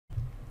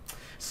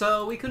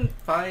So we couldn't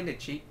find the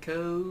cheat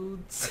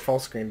codes. I full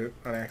screened it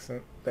on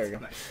accident. There you go.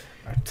 Nice.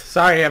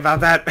 Sorry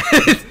about that.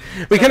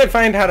 We couldn't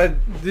find how to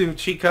do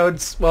cheat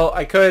codes. Well,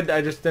 I could.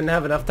 I just didn't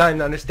have enough time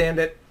to understand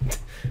it.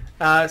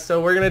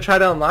 So we're going to try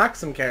to unlock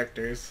some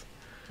characters.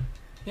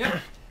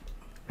 Yeah.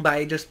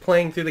 By just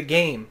playing through the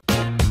game.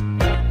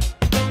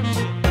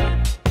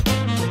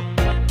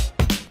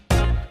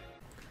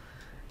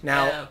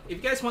 Now,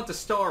 if you guys want the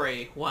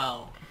story,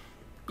 well...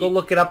 Go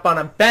look it up on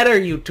a better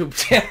YouTube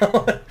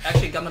channel.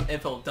 Actually, Gundam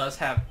Info does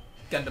have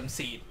Gundam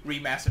Seed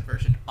remastered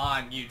version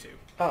on YouTube.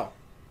 Oh.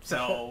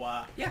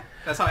 So, yeah,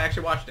 that's how I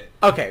actually watched it.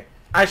 Okay,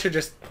 I should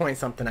just point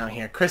something out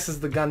here. Chris is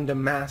the Gundam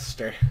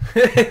master.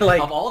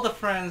 Like, of all the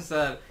friends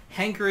that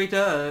Hankery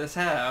does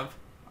have,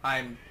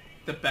 I'm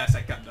the best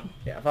at Gundam.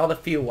 yeah, of all the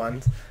few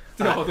ones.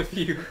 No, the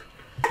few.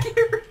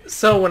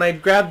 So when I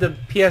grabbed the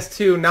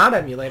PS2 not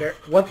emulator,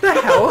 what the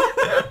hell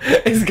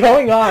is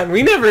going on?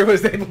 We never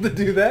was able to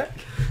do that.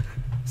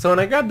 So when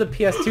I grabbed the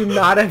PS2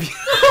 not emulator,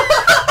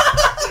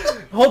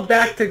 hold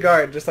back to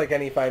guard, just like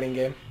any fighting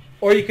game.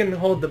 Or you can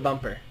hold the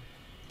bumper.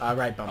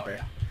 Right bumper.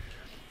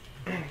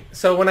 Oh, yeah.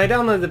 So when I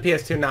downloaded the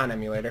PS2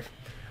 non-emulator,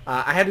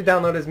 I had to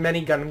download as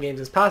many Gundam games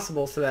as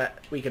possible so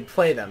that we could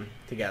play them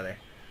together.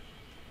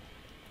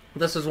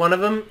 This was one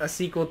of them, a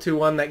sequel to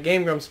one that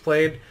Game Grumps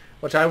played,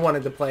 which I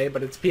wanted to play,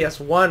 but it's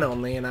PS1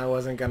 only, and I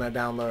wasn't going to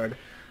download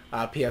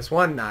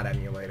PS1 not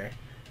emulator.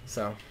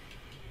 So...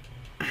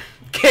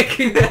 Kick!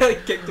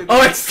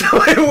 Oh, it's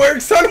still, it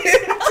works on him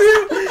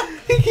too!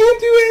 He can't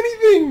do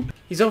anything!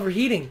 He's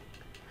overheating.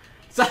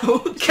 So,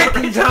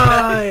 Kicking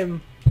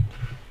time!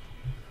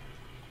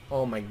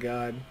 Oh my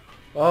god.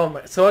 Oh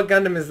my... So what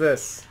Gundam is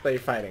this that you're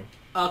fighting?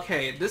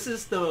 Okay, this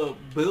is the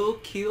Bill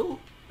Kill.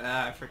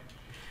 For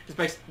its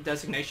basic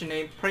designation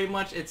name. Pretty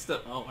much it's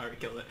the... Oh, I already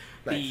killed it.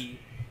 Nice. The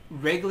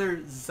regular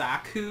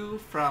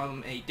Zaku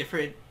from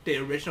the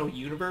original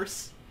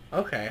universe.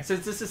 Okay.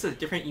 Since this is a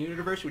different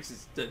universe, which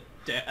is the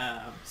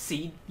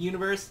Seed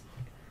universe,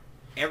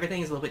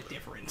 everything is a little bit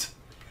different.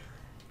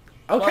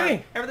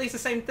 Okay. But everything's the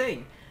same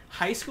thing.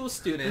 High school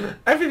student...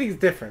 Everything's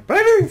different, but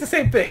everything's the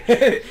same thing.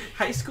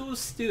 High school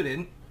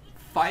student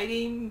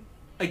fighting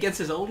against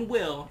his own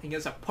will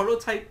against a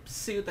prototype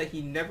suit that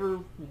he never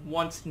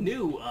once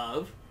knew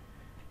of,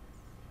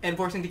 and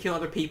forcing to kill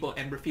other people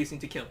and refusing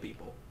to kill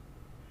people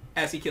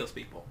as he kills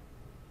people.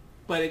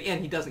 But at the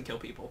end, he doesn't kill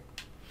people.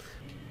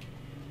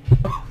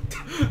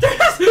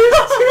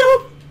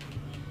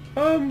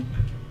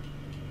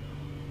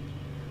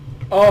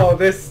 Oh,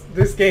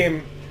 this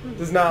game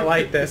does not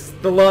like this.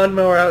 The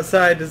lawnmower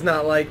outside does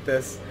not like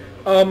this.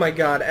 Oh my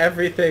god,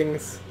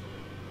 everything's...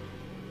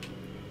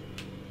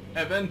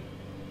 Evan,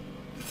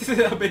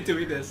 I've been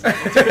doing this.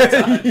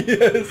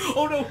 Yes.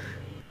 Oh no!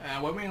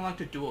 When we unlock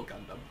the Dual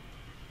Gundam.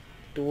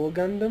 Dual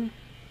Gundam?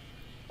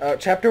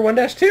 Chapter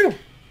 1-2.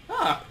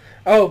 Ah.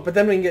 Oh, but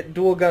then we can get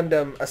Dual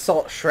Gundam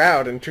Assault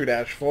Shroud in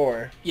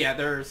 2-4. Yeah,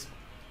 there's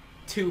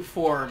two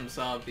forms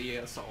of the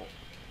assault.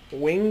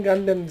 Wing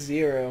Gundam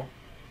 0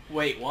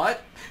 Wait,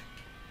 what?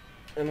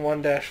 in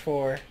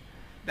 1-4.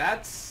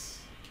 That's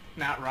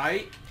not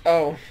right.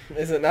 Oh,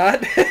 is it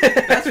not?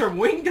 That's from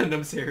Wing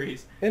Gundam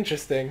series.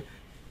 Interesting.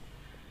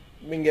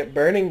 We can get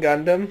Burning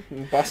Gundam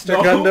and Buster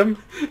No. Gundam.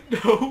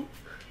 No.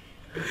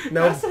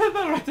 No. That's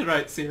not the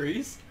right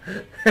series.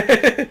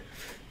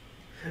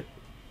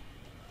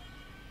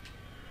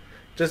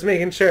 Just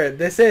making sure.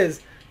 This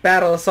is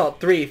Battle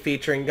Assault 3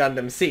 featuring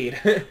Gundam Seed.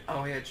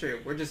 Oh yeah, true.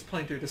 We're just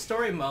playing through the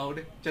story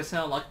mode, just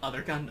to unlock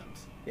other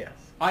Gundams. Yes.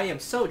 I am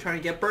so trying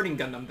to get Burning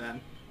Gundam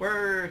then.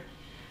 We're...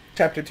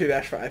 Chapter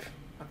 2-5.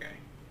 Okay.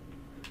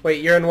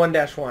 Wait, you're in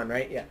 1-1,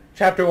 right? Yeah.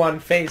 Chapter 1,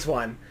 Phase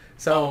 1.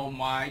 So... Oh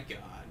my god.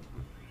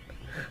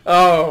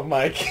 Oh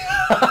my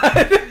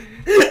god.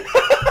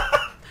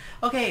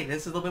 Okay,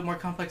 this is a little bit more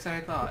complex than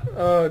I thought.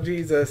 Oh,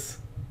 Jesus.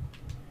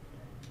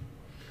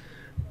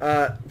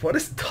 What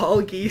is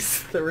Tall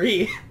Geese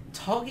 3?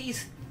 Tall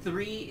Geese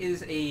 3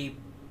 is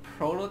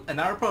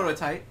another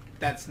prototype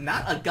that's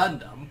not a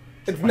Gundam.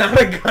 It's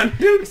not a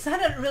Gundam? It's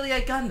not really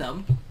a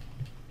Gundam,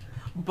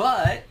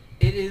 but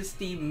it is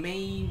the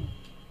main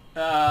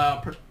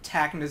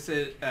protagonist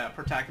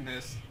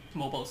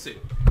mobile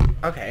suit.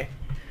 Okay.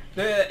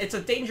 It's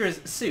a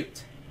dangerous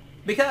suit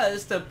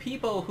because the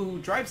people who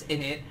drives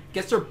in it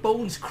gets their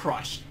bones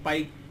crushed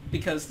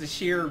because the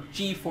sheer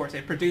G-force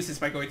it produces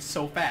by going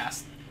so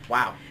fast.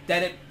 Wow.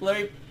 That it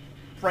literally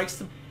breaks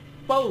the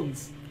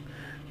bones.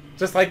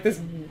 Just like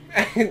this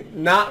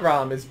not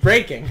ROM is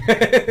breaking.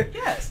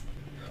 Yes.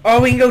 Oh,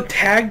 we can go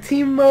tag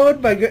team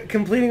mode by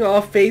completing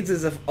all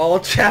phases of all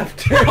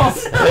chapters.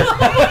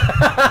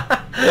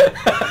 I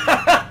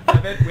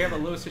bet we have a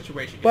little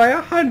situation. By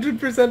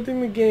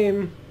 100%ing the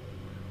game.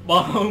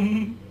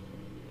 Bum.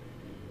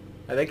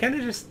 Are they kind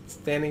of just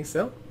standing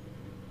still?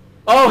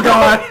 Oh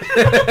god!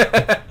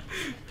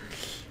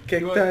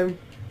 Kick time.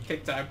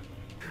 Kick time.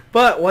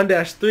 But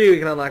 1-3 we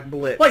can unlock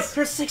Blitz. Wait,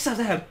 there's 6 of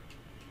them!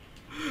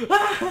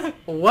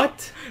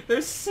 What?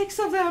 There's 6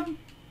 of them!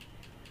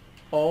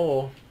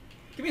 Oh.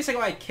 Give me a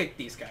second while I kick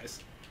these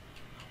guys.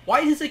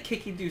 Why does it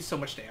kicking do so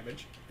much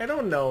damage? I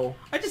don't know.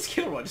 I just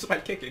killed one just by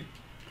kicking.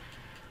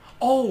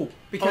 Oh,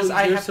 because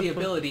I have the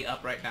ability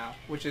up right now,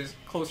 which is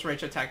close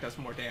range attack does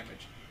more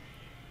damage.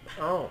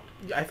 Oh,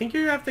 I think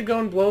you have to go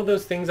and blow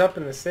those things up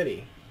in the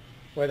city,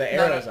 where the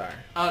arrows are.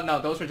 Oh, no,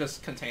 those were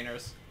just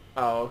containers.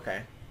 Oh,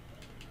 okay.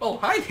 Oh,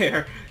 hi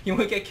there. You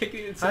want to get kicked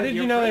inside? How did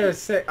you know there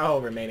was 6? Oh,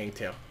 remaining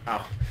 2.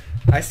 Oh,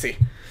 I see.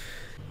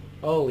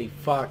 Holy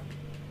fuck.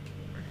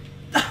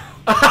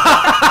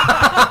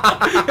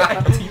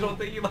 You don't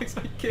think he likes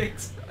my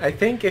kicks? I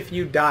think if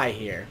you die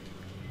here,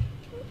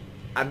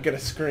 I'm gonna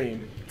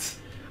scream.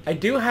 I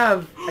do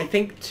have, I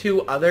think,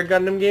 2 other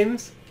Gundam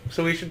games,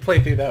 so we should play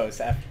through those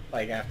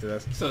after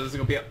this. So this is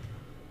gonna be a...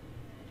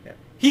 Yeah.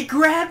 He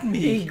grabbed me!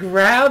 He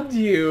grabbed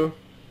you!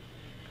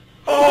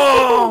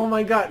 Oh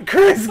my god.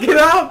 Chris, get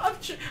up!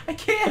 I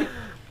can't!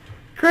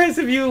 Chris,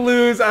 if you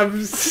lose,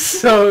 I'm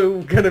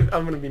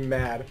gonna be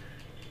mad.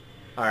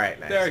 Alright,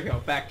 nice. There we go,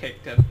 back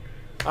kicked him.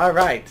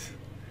 Alright.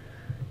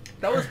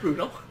 That was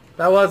brutal.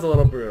 That was a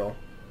little brutal.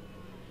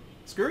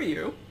 Screw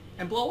you,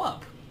 and blow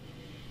up.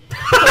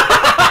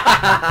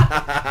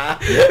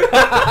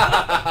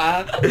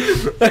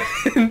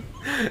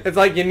 It's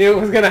like you knew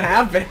it was gonna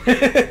happen.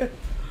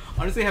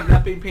 Honestly, I have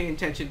not been paying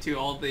attention to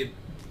all the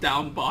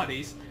down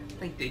bodies. I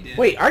think they did.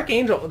 Wait,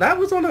 Archangel, that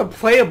was one of the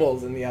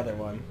playables in the other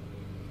one.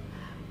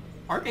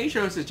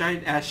 Archangel is a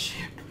giant ass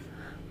ship.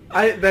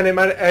 I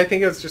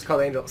think it was just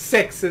called Angel.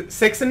 6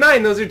 and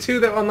 9, those are 2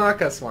 that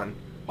unlock us one.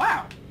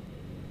 Wow.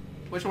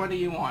 Which one do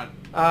you want?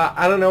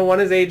 I don't know, one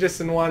is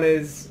Aegis and one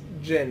is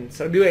Jin.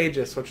 So do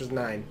Aegis, which is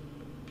 9.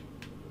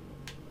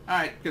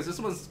 Alright, because this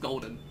one's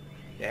golden.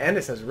 Yeah, and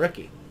it says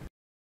rookie.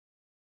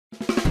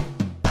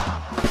 Wow.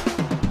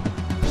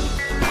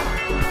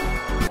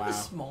 How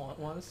small it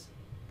was.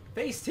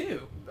 Phase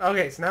 2.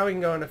 Okay, so now we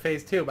can go into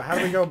phase 2, but how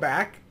do we go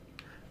back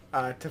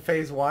to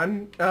phase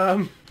 1?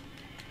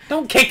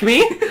 Don't kick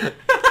me!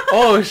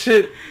 Oh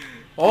shit!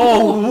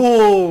 Oh,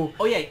 whoa!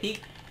 Oh yeah,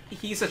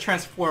 he's a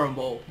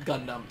transformable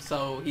Gundam,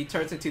 so he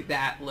turns into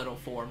that little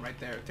form right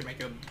there to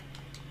make him...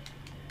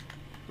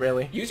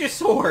 Really? Use your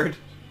sword!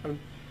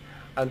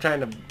 I'm trying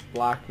to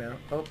block now.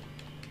 Oh.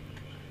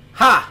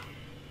 Ha!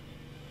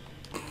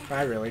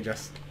 I really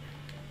just...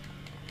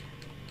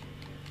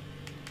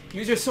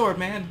 Use your sword,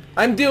 man!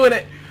 I'm doing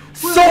it!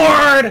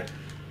 Sword!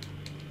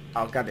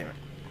 Oh, goddammit.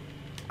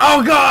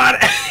 Oh god!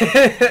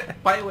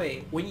 By the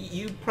way, when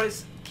you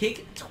press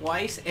kick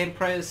twice and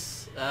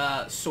press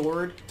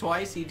sword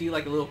twice, you do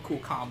like a little cool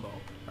combo.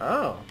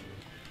 Oh.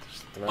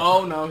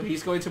 Oh no,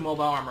 he's going to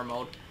mobile armor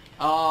mode.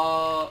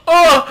 Oh!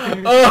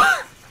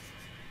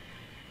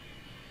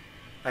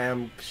 I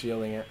am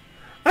shielding it.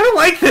 I don't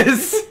like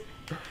this!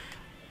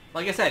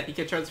 Like I said, he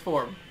can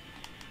transform.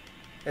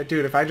 Hey,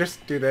 dude, if I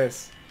just do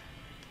this.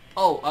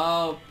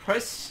 Oh,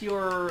 press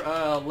your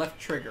left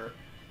trigger.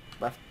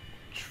 Left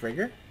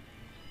trigger?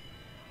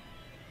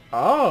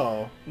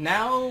 Oh.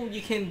 Now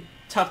you can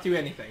tough through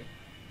anything.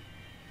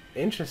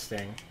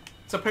 Interesting.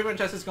 So pretty much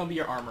that's just gonna be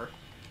your armor.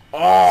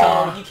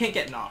 Oh. So you can't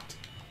get knocked.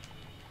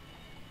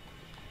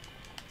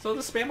 So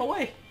just spam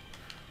away.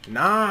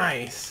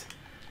 Nice.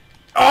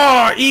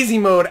 Oh, easy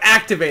mode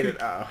activated.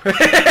 Oh.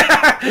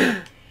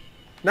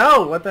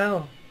 No, what the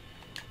hell?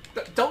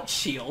 Don't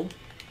shield.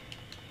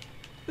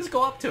 Just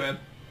go up to him.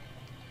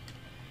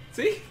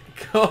 See?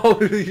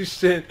 Holy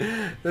shit.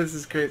 This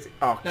is crazy.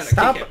 Oh, No,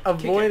 stop kick him.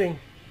 avoiding.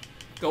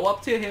 Go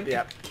up to him.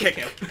 Yep. Kick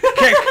him.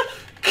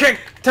 Kick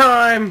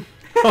time.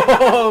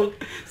 Oh.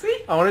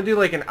 See? I want to do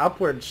like an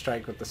upward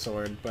strike with the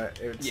sword, but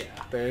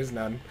there is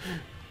none.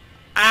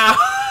 Ow.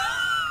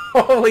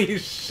 Holy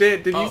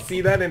shit. Did you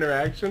see that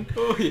interaction?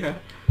 Oh yeah.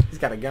 He's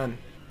got a gun.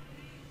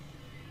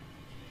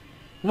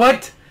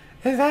 What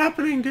is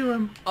happening to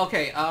him?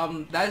 Okay,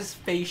 that is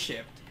phase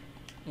shift.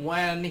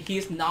 When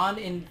he's not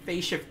in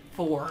phase shift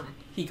form,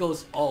 he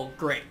goes all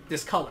gray,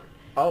 this color.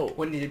 Oh.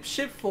 When in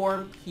shift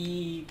form,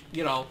 he,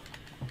 you know,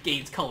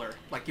 gains color,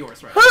 like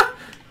yours, right?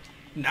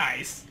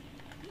 Nice.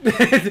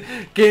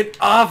 Get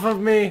off of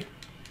me.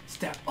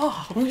 Step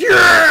off.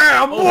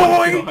 Yeah,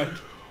 boy.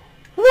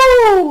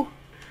 Oh Woo!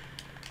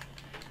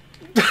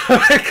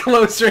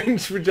 Close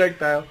range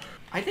projectile.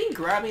 I think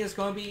grabbing is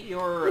going to be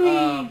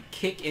your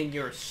kick in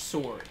your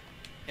sword,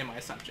 in my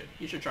assumption.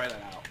 You should try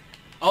that out.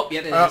 Oh, yeah,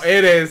 it is. Oh,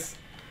 it is.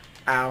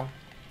 Ow.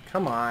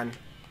 Come on.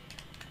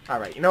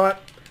 Alright, you know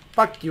what?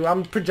 Fuck you,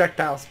 I'm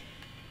projectiles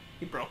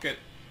You broke it.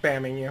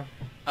 spamming you.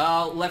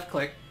 Left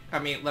click. I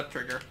mean, left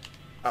trigger.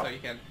 Oh. So you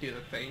can do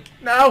the thing.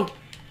 No!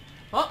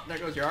 Oh, there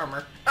goes your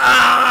armor.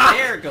 Ah!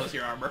 There goes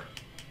your armor.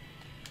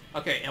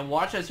 Okay, and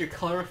watch as your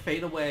color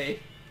fade away.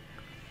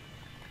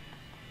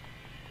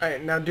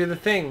 Alright, now do the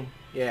thing.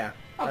 Yeah.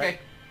 Okay. Right.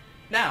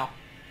 Now,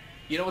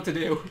 you know what to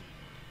do.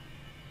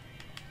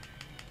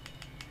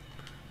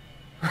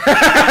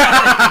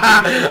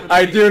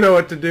 I do know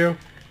what to do.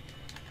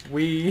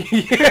 Me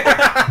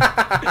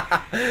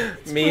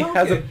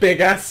has a big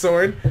ass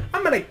sword.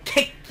 I'm gonna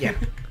kick you.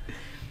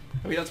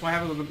 I mean, that's what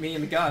happened with me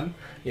and the gun.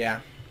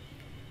 Yeah.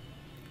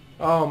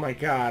 Oh my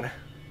god.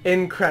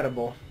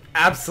 Incredible.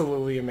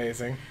 Absolutely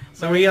amazing.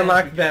 So we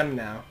unlock them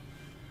now.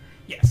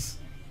 Yes.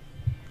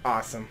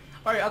 Awesome.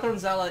 Alright, Othron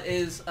Zala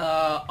is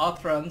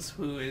Othron's,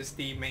 who is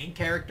the main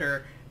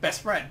character,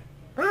 best friend.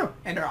 Oh.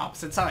 And they're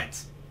opposite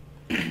sides.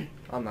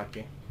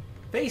 Unlucky.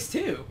 Phase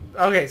 2.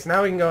 Okay, so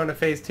now we can go into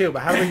phase 2,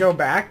 but how do we go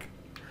back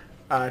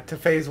to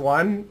phase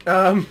 1?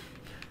 How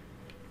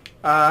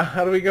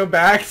do we go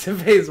back to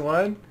phase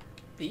 1?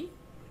 B?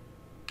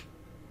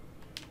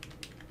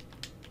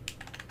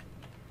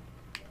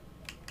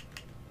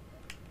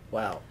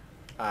 Well,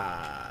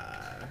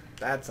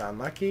 that's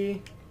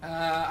unlucky.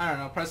 I don't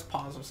know, press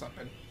pause or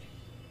something.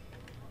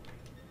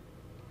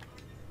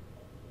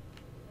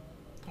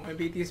 Want to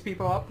beat these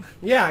people up?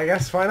 Yeah, I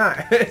guess, why not?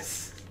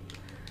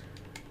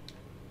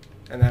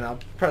 And then I'll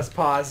press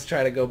pause,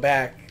 try to go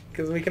back,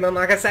 because we can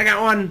unlock a second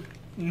one.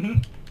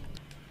 Mm-hmm.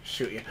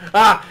 Shoot you.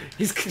 Ah!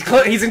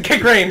 He's in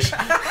kick range!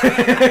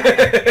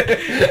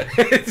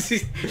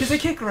 He's a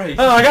kick range!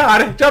 Oh my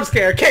god! Jump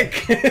scare!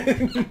 Kick!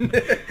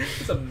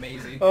 It's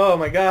amazing. Oh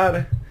my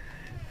god.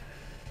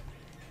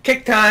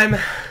 Kick time!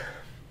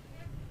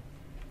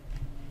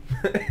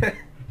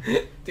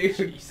 Dude,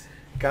 Jeez.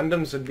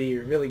 Gundams would be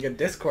really good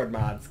Discord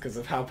mods because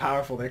of how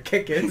powerful their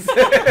kick is. Oh,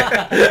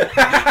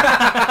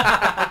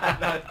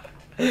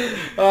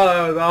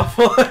 that was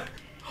awful.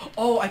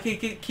 Oh, I can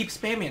keep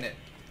spamming it.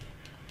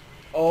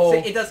 Oh, So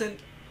it doesn't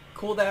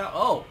cool down.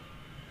 Oh.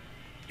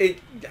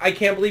 I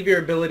can't believe your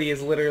ability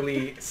is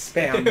literally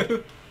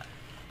spam.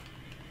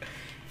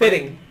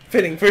 Fitting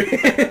for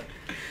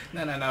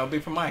No, it'll be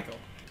for Michael.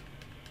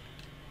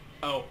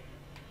 Oh.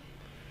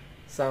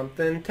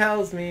 Something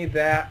tells me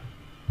that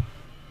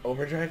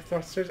overdrive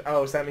thrusters.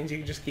 Oh, so that means you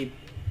can just keep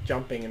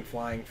jumping and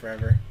flying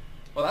forever.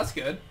 Well, that's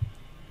good.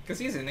 Because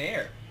he's in the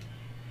air.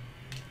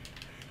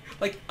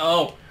 Like,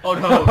 oh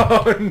no.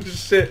 Oh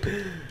shit.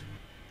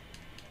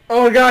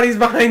 Oh god, he's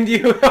behind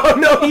you. Oh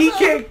no, he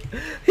kicked.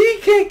 He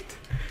kicked.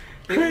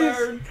 Big Chris.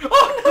 bird.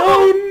 Oh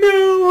Oh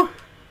no.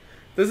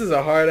 This is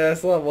a hard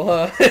ass level,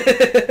 huh?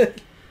 no.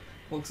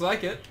 Looks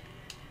like it.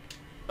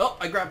 Oh,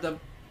 I grabbed him.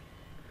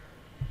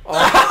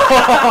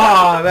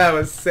 Oh, that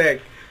was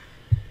sick.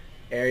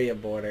 Area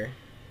border.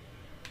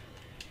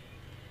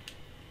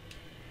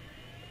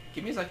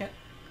 Give me a second.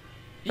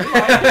 Do you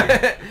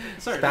mind?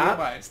 Sir, do you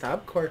mind?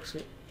 Stop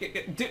corkscrew.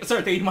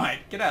 Sir, do you mind?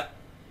 Get out.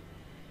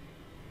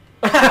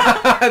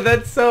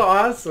 That's so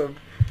awesome.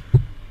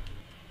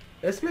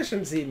 This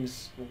mission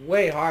seems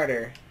way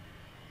harder.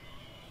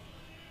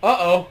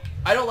 Uh-oh.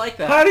 I don't like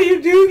that. How do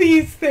you do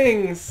these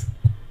things?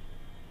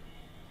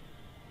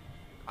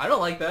 I don't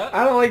like that.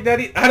 I don't like that.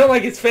 I don't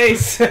like his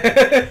face.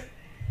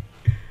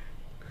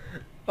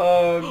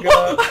 Oh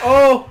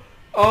god.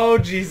 Oh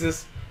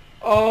Jesus.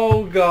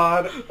 Oh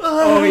god.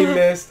 Oh, he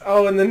missed.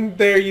 Oh, and then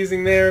they're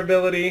using their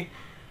ability.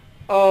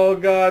 Oh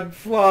god,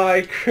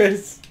 fly,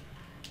 Chris.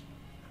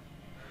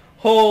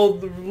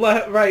 Hold the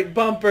right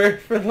bumper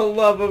for the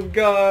love of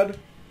God.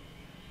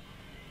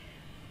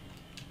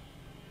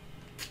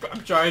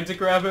 I'm trying to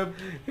grab him.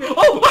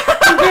 Oh!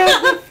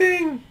 Grab the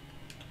thing!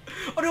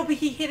 Oh no, but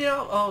he hit it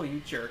out. Oh,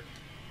 you jerk.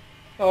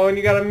 Oh, and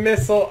you got a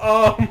missile.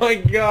 Oh my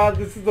god,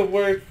 this is the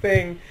worst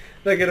thing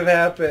that could have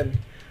happened.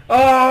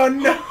 Oh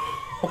no!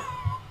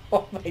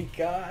 Oh my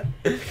god.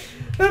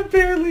 I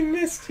barely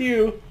missed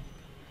you.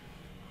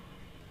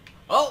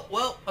 Oh,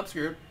 well, I'm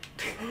screwed.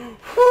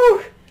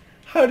 Whew!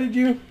 How did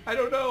you... I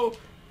don't know.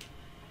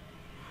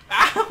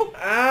 Ow!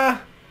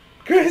 Ah!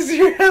 Chris,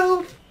 your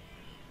health!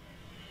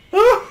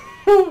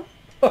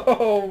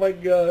 Oh my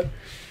god.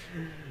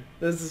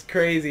 This is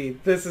crazy.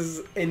 This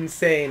is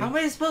insane. How am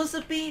I supposed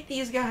to beat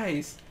these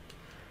guys?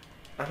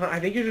 I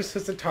think you're just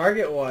supposed to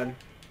target one.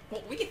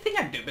 What do you think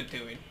I've been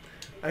doing?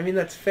 I mean,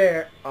 that's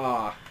fair.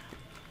 Aw.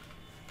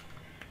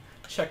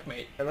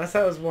 Checkmate. Unless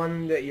that was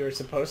one that you were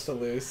supposed to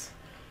lose.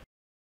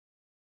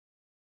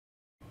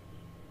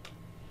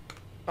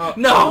 Oh.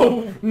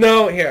 No!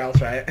 No! Here, I'll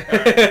try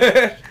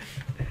it.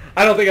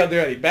 I don't think I'll do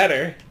any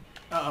better.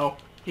 Uh-oh.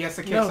 He has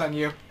the kicks No. on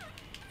you.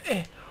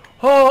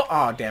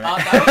 Oh, damn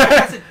it.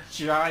 That's a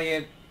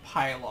giant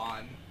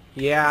pylon.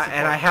 Yeah,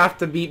 and I have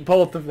to beat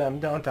both of them,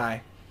 don't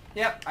I?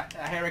 Yep,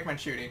 I recommend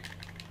shooting.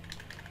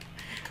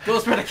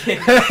 Goes for the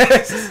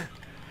kicks.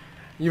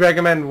 You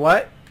recommend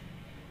what?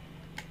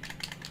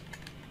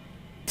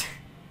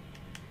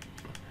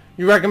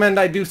 You recommend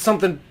I do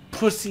something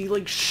pussy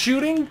like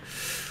shooting?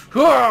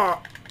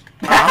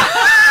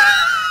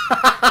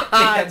 I think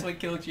that's what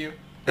killed you.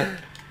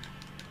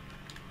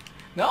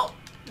 No,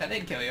 that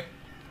didn't kill you.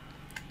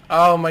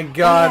 Oh my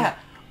god. Oh, yeah.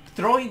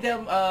 Throwing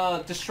them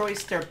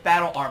destroys their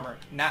battle armor,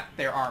 not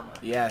their armor.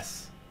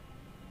 Yes.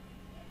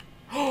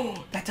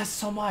 Oh, that does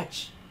so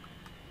much.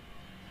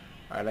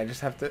 Alright, I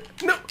just have to...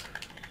 No!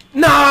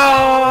 No!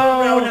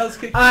 Roundhouse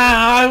kick.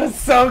 Ah, I was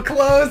so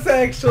close,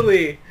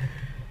 actually.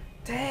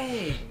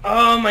 Dang.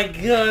 Oh my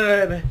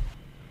god.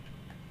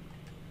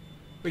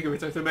 We can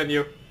return to the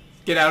menu.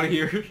 Get out of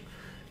here.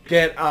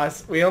 Get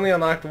us. We only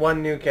unlocked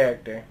one new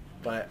character,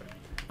 but...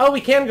 Oh,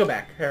 we can go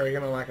back. Here, we're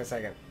gonna unlock a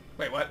second.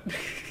 Wait, what?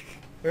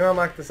 We're gonna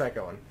unlock the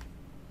second one.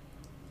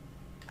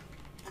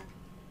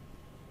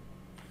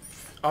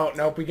 Oh,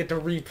 nope, we get to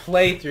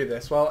replay through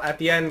this. Well, at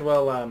the end,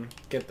 we'll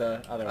get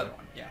the other one.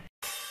 Yeah.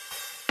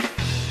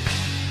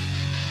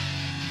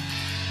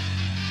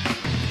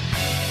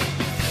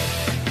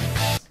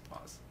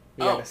 Pause.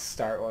 We gotta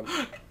start one.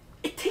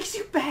 It takes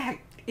you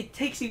back. It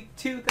takes you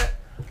to the...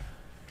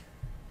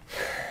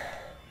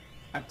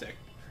 I'm sick.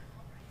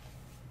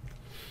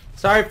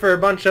 Sorry for a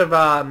bunch of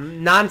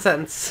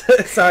nonsense.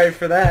 Sorry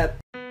for that.